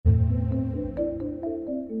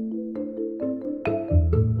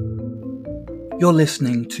You're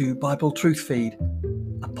listening to Bible Truth Feed,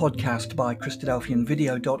 a podcast by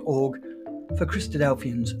Christadelphianvideo.org for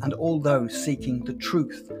Christadelphians and all those seeking the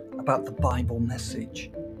truth about the Bible message.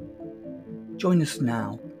 Join us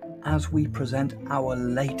now as we present our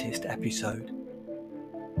latest episode.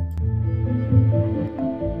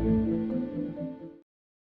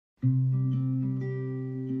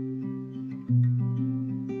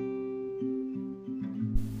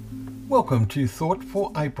 Welcome to Thought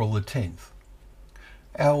for April the 10th.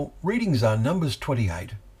 Our readings are Numbers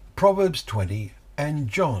 28, Proverbs 20 and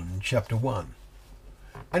John chapter 1.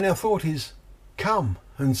 And our thought is, come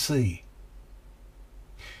and see.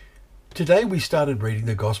 Today we started reading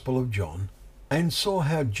the Gospel of John and saw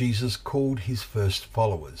how Jesus called his first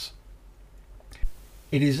followers.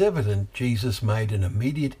 It is evident Jesus made an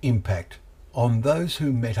immediate impact on those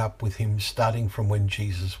who met up with him starting from when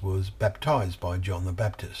Jesus was baptized by John the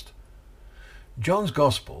Baptist. John's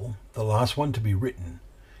Gospel, the last one to be written,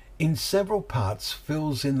 in several parts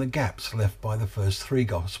fills in the gaps left by the first three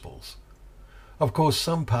Gospels. Of course,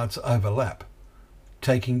 some parts overlap.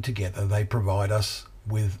 Taken together, they provide us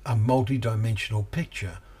with a multi-dimensional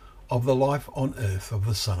picture of the life on earth of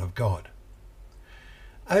the Son of God.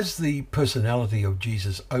 As the personality of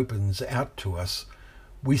Jesus opens out to us,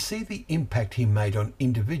 we see the impact he made on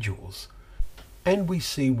individuals, and we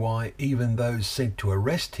see why even those sent to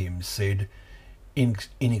arrest him said, in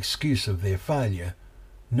excuse of their failure,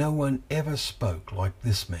 no one ever spoke like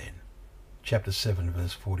this man. Chapter 7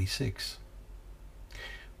 verse 46.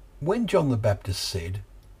 When John the Baptist said,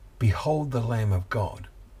 behold the Lamb of God,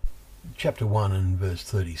 chapter 1 and verse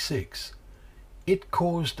 36, it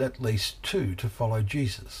caused at least two to follow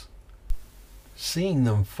Jesus. Seeing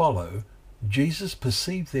them follow, Jesus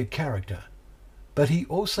perceived their character, but he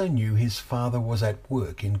also knew his Father was at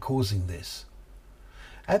work in causing this.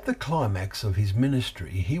 At the climax of his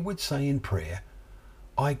ministry, he would say in prayer,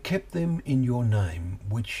 I kept them in your name,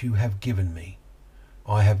 which you have given me.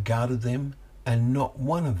 I have guarded them, and not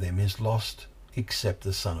one of them is lost except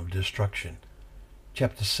the son of destruction.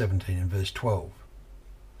 Chapter 17 and verse 12.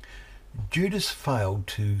 Judas failed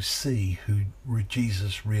to see who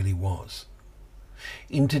Jesus really was.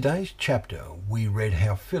 In today's chapter, we read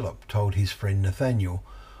how Philip told his friend Nathanael,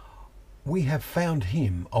 we have found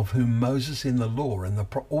him of whom Moses in the law and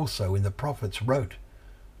also in the prophets wrote,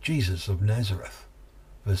 Jesus of Nazareth.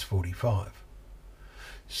 Verse 45.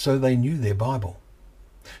 So they knew their Bible.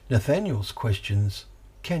 Nathanael's questions,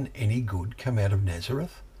 can any good come out of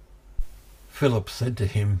Nazareth? Philip said to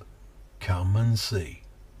him, come and see.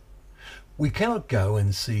 We cannot go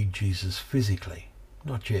and see Jesus physically,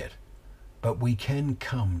 not yet, but we can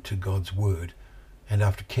come to God's Word and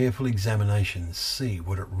after careful examination see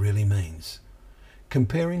what it really means.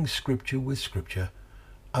 Comparing Scripture with Scripture,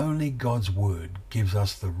 only God's Word gives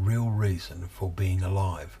us the real reason for being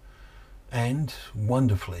alive and,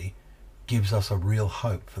 wonderfully, gives us a real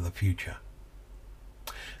hope for the future.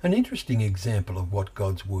 An interesting example of what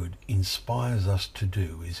God's Word inspires us to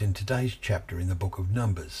do is in today's chapter in the book of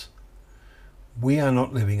Numbers. We are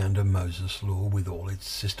not living under Moses' law with all its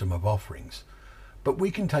system of offerings, but we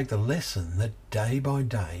can take the lesson that day by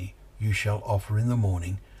day you shall offer in the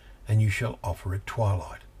morning and you shall offer at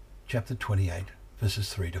twilight. Chapter 28,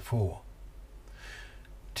 verses 3 to 4.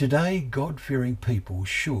 Today, God-fearing people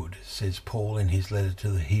should, says Paul in his letter to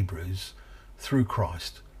the Hebrews, through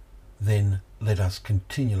Christ, then let us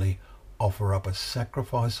continually offer up a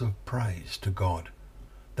sacrifice of praise to God.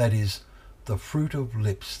 That is, the fruit of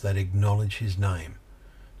lips that acknowledge his name.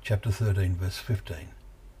 Chapter 13, verse 15.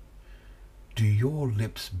 Do your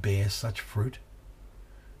lips bear such fruit?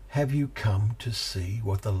 Have you come to see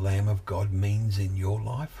what the Lamb of God means in your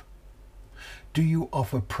life? Do you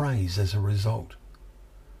offer praise as a result?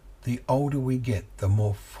 The older we get, the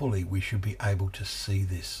more fully we should be able to see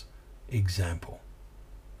this example.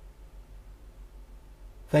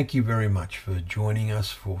 Thank you very much for joining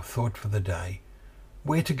us for Thought for the Day,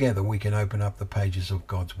 where together we can open up the pages of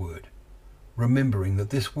God's Word, remembering that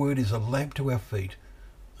this Word is a lamp to our feet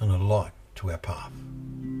and a light to our path.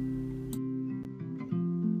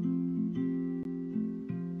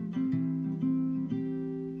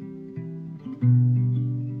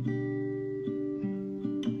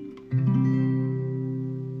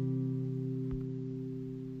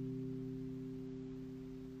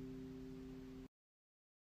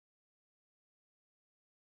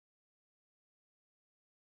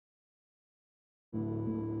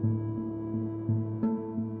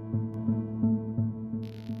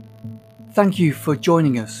 Thank you for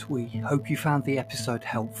joining us. We hope you found the episode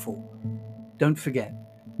helpful. Don't forget,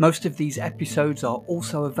 Most of these episodes are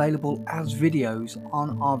also available as videos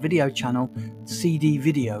on our video channel,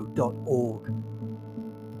 cdvideo.org.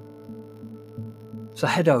 So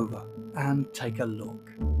head over and take a look.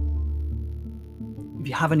 If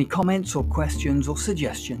you have any comments or questions or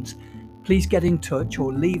suggestions, please get in touch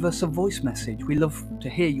or leave us a voice message. We love to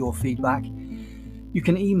hear your feedback. You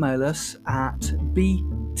can email us at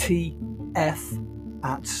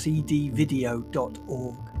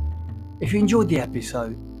btf@cdvideo.org. If you enjoyed the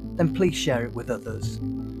episode, then please share it with others.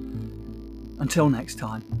 Until next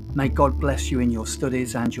time, may God bless you in your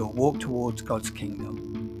studies and your walk towards God's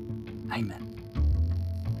kingdom. Amen.